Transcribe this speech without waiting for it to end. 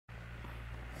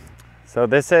So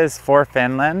this is for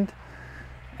Finland,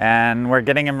 and we're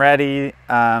getting him ready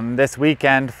this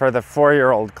weekend for the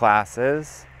 4-year-old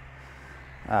classes.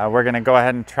 We're going to go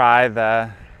ahead and try the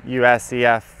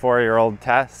USEF 4-year-old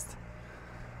test.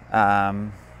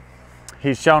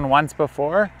 He's shown once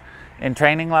before in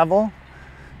training level,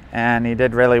 and he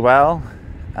did really well,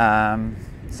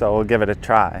 so we'll give it a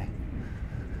try.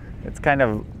 It's kind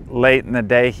of late in the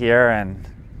day here, and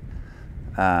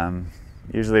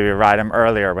usually we ride him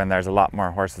earlier when there's a lot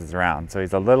more horses around. So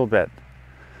he's a little bit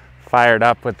fired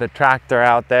up with the tractor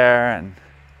out there and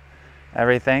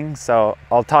everything. So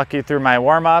I'll talk you through my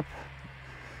warm-up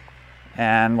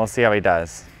and we'll see how he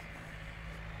does.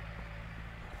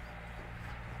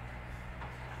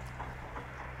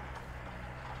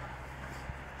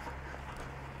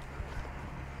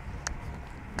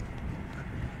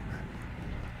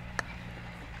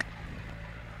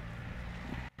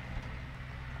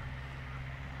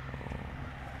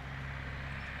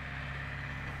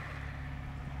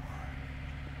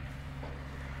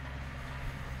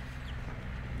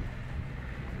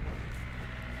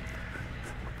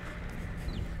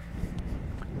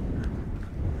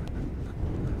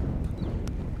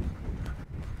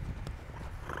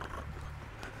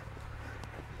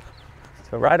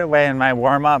 So right away in my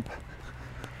warm-up,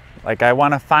 like I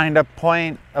want to find a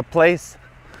place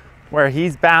where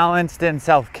he's balanced in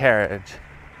self-carriage.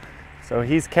 So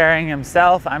he's carrying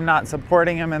himself, I'm not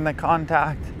supporting him in the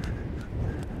contact.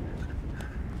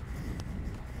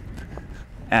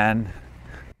 And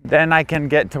then I can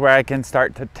get to where I can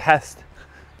start to test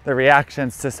the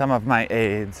reactions to some of my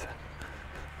aids.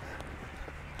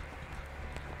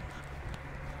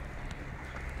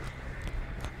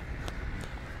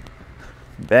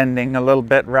 Bending a little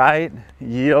bit right,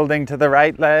 yielding to the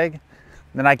right leg,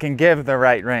 then I can give the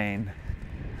right rein.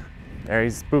 There,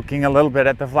 he's spooking a little bit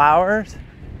at the flowers.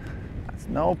 That's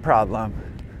no problem.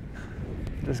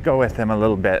 Just go with him a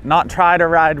little bit. Not try to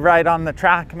ride right on the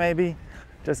track maybe.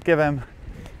 Just give him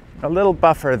a little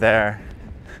buffer there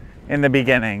in the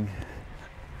beginning.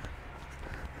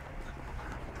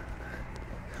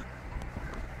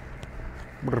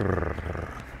 There,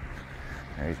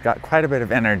 he's got quite a bit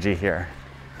of energy here.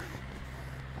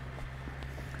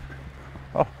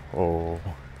 Oh.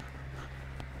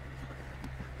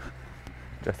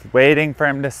 Just waiting for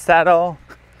him to settle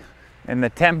in the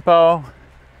tempo.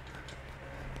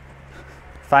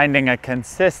 Finding a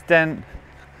consistent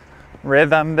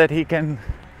rhythm that he can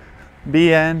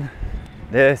be in.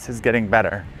 This is getting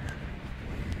better.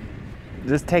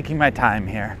 Just taking my time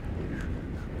here.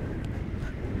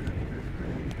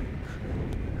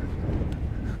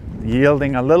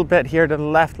 Yielding a little bit here to the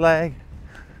left leg.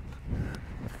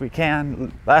 We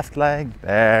can, left leg,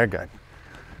 there, good.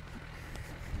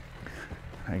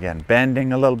 Again,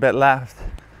 bending a little bit left,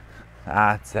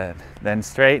 that's it. Then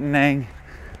straightening,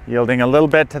 yielding a little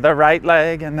bit to the right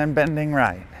leg, and then bending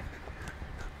right.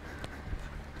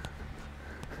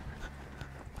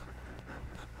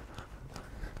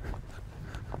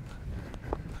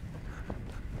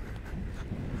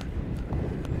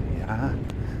 Yeah,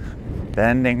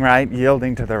 bending right,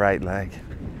 yielding to the right leg.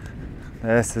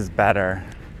 This is better.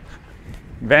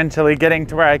 Eventually getting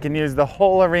to where I can use the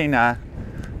whole arena.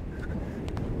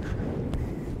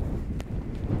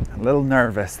 A little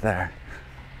nervous there.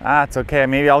 That's okay,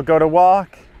 maybe I'll go to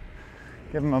walk.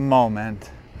 Give him a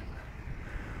moment.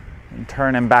 And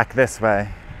turn him back this way.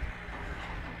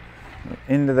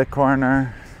 Into the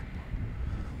corner.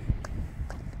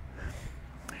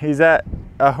 He's a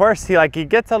horse, he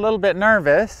gets a little bit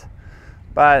nervous,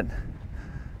 but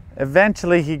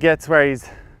eventually he gets where he's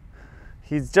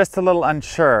just a little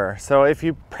unsure. So if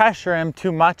you pressure him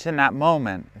too much in that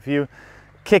moment, if you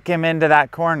kick him into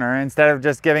that corner instead of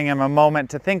just giving him a moment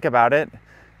to think about it,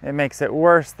 it makes it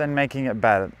worse than making it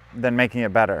better.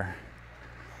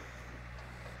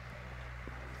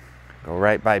 Go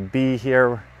right by B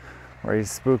here, where he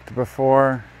spooked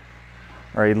before,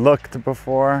 or he looked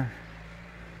before.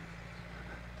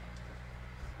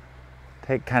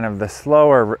 Take kind of the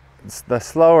slower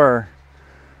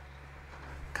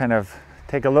kind of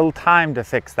take a little time to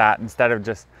fix that instead of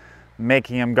just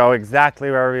making him go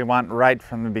exactly where we want right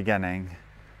from the beginning.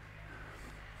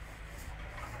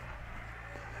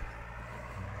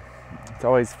 It's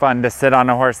always fun to sit on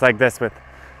a horse like this with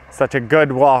such a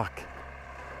good walk.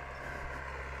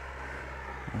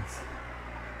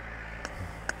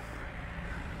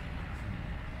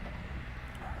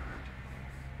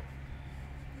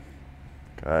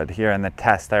 Good. Here in the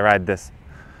test, I ride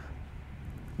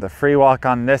the free walk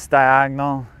on this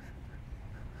diagonal.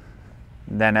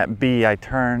 Then at B, I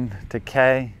turn to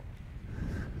K.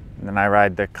 And then I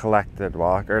ride the collected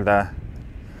walk, or the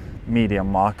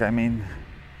medium walk, I mean.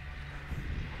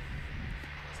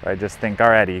 So I just think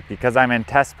already, because I'm in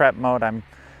test prep mode, I'm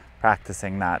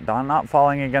practicing that. Not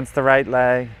falling against the right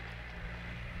leg.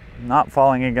 Not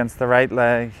falling against the right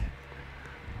leg.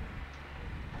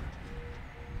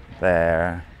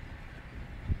 There.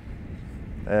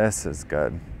 This is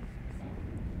good.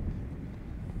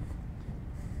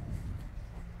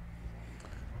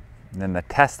 And then the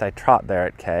test, I trot there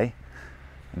at K,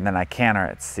 and then I canter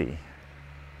at C.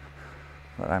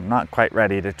 But I'm not quite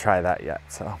ready to try that yet,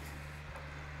 so.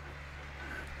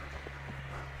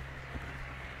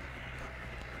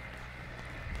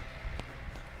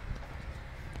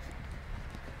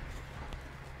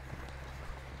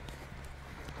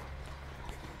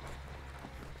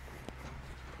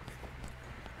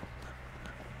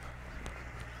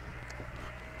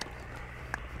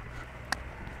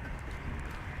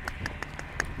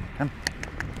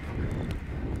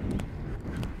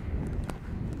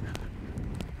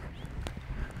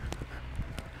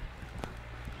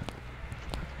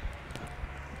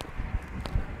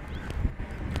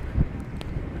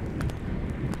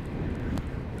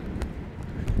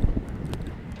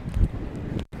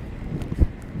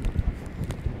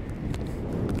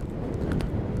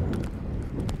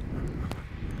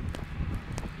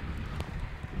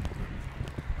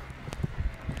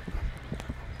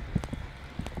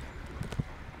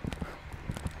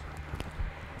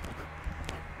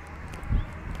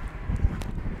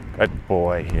 Good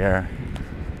boy here.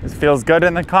 This feels good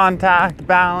in the contact,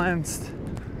 balanced,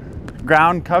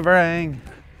 ground covering.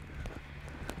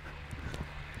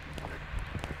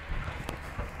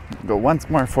 Go once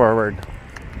more forward.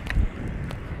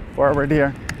 Forward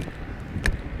here.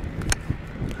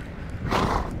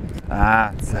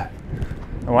 That's it.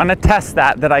 I want to test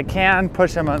that I can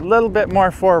push him a little bit more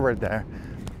forward there.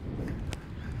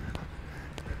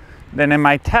 Then in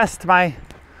my test, my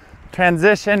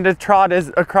transition to trot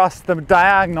is across the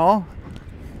diagonal.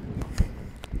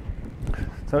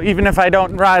 So even if I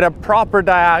don't ride a proper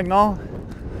diagonal,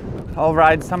 I'll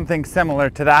ride something similar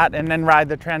to that and then ride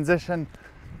the transition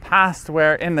past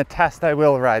where in the test I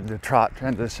will ride the trot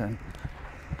transition.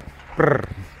 Brr,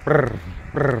 brr,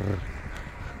 brr.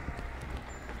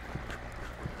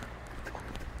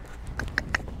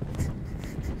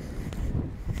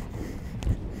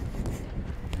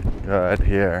 Good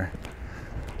here.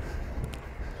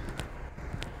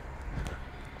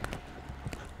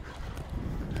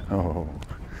 Oh.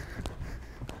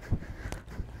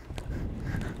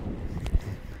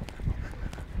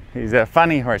 He's a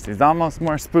funny horse. He's almost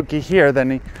more spooky here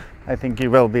than I think he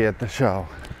will be at the show.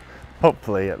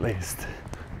 Hopefully, at least.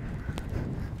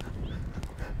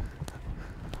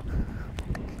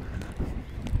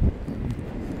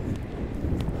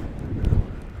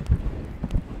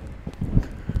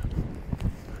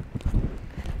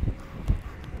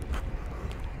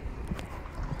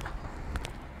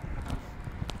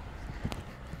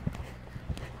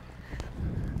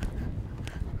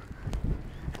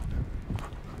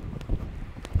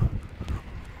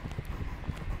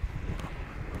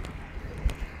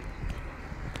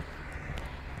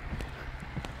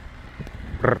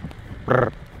 Brr,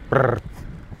 brr, brr.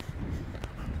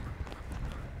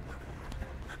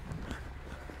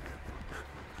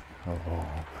 Oh.